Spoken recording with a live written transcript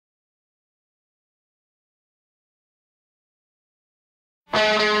You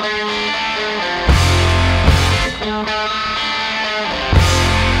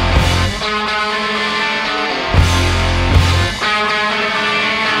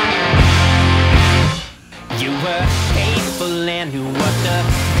were faithful and knew what the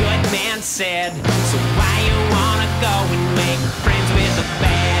good man said, so why you wanna go and make friends with the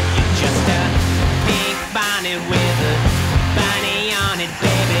bad? You're just a pink bonnet with a bunny on it,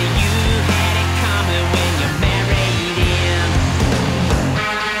 baby. You had it coming when you married in,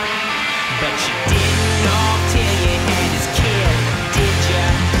 but you didn't know till you had his kid, did ya?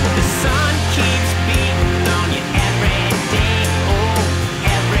 The sun keeps beating on you every day, oh,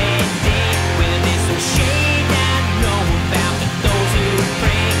 every day. Well, there's some shade I know about, but those who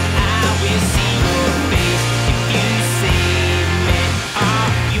pray, I will see your face if you save me, oh,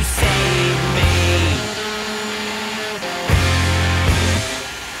 you save me.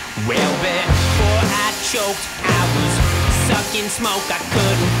 Well, before I choked, I was sucking smoke. I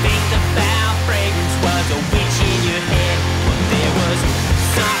couldn't think the foul fragrance was a witch in your head, but there was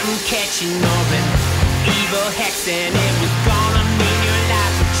something catching or an evil hex, and it was gonna